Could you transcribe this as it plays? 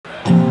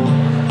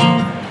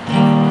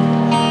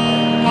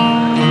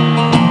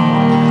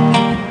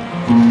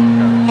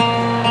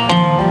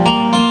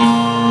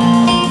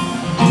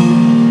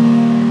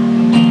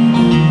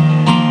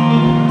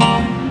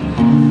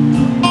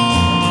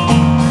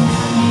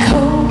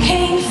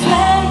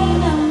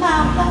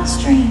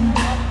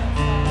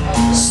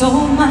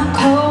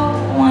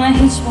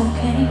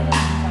cocaine.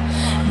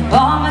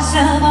 Bought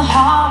myself a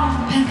heart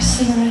and a pack of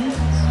cigarettes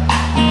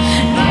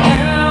in the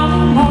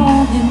early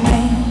morning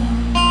rain.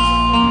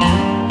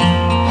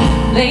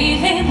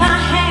 Lately my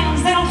hands,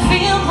 they don't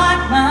feel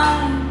like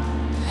mine.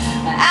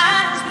 My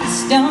eyes been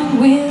stung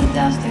with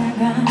dust and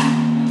grime.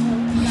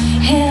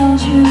 Held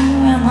you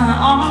in my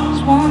arms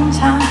one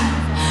time,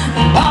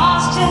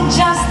 lost you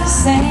just the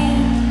same.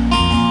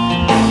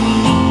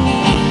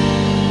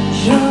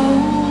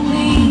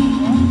 Jolene,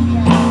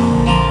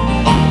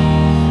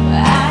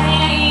 I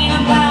ain't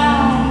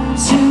about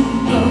to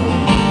go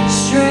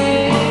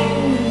straight.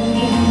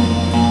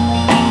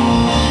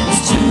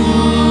 It's too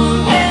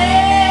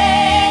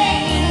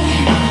late.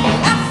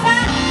 I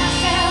find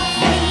myself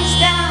face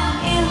down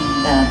in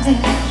the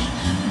ditch,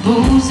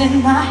 booze in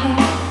my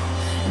hair,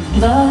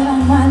 blood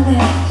on my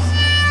lips.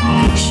 A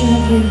picture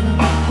of you,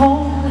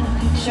 holding a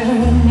picture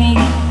of me,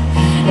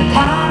 the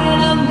pocket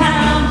of my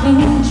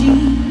blue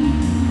jeans.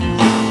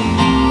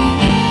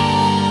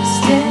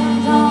 Still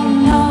don't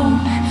know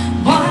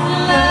what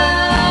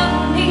love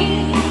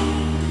means.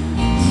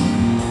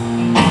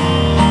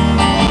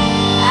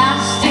 I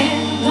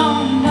still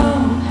don't know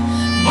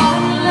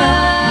what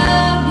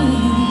love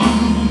means.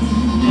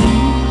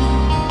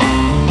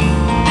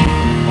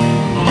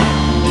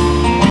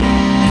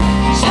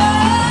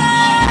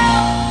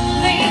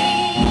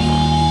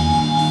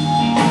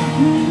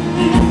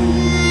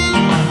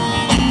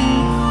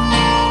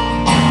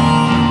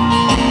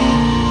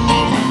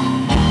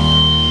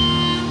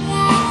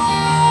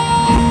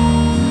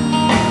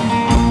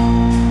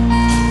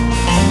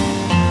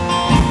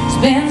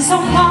 Been so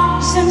long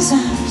since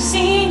I've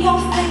seen your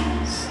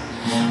face,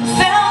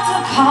 felt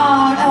a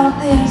part of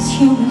this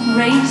human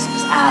race,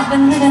 'cause I've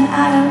been living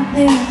out of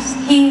this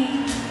here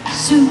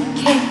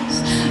suitcase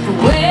for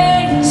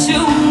way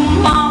too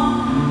long.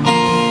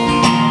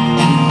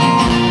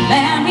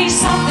 Man needs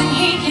something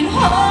he can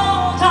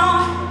hold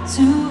on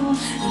to.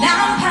 Now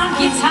I'm counting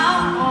guitar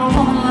for a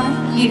woman like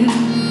you.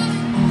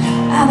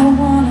 Either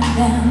one of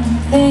them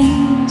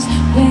things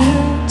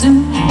will do.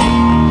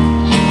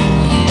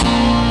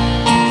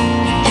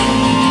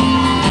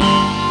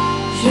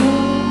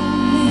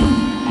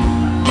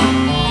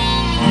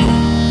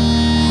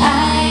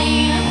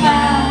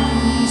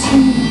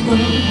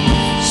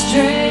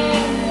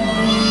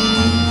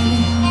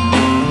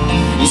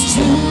 It's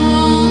too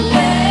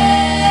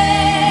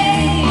late.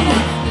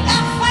 I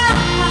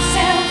found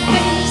myself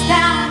face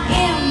down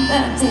in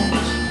the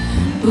ditch,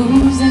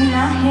 booze in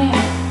my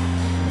hair,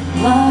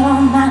 blood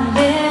on my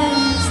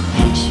lips. The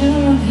picture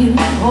of you,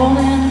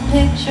 holding a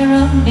picture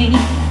of me,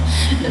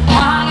 the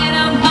pocket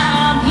of my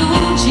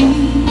blue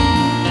jeans.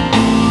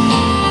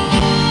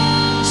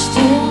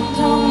 Still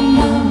don't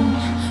know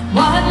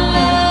what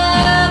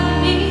love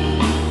means.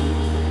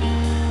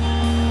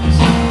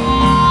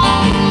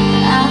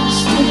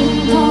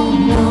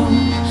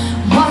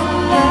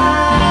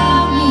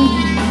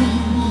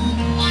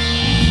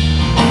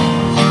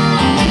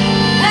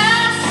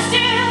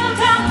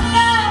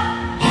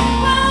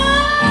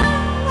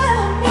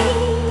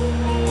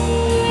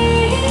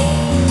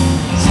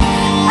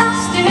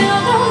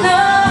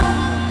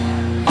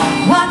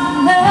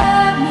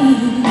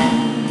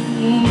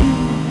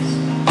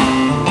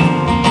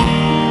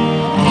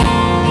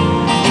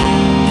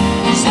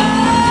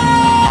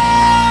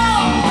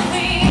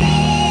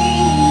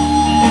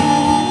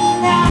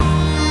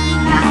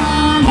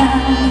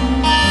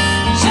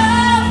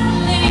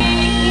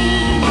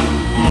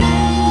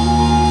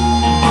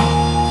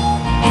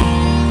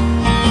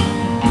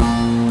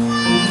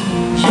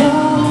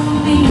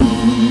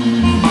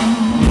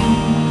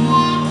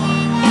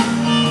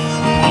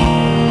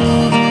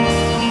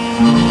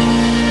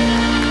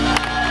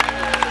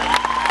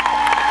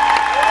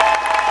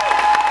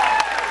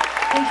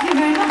 Thank you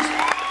very much.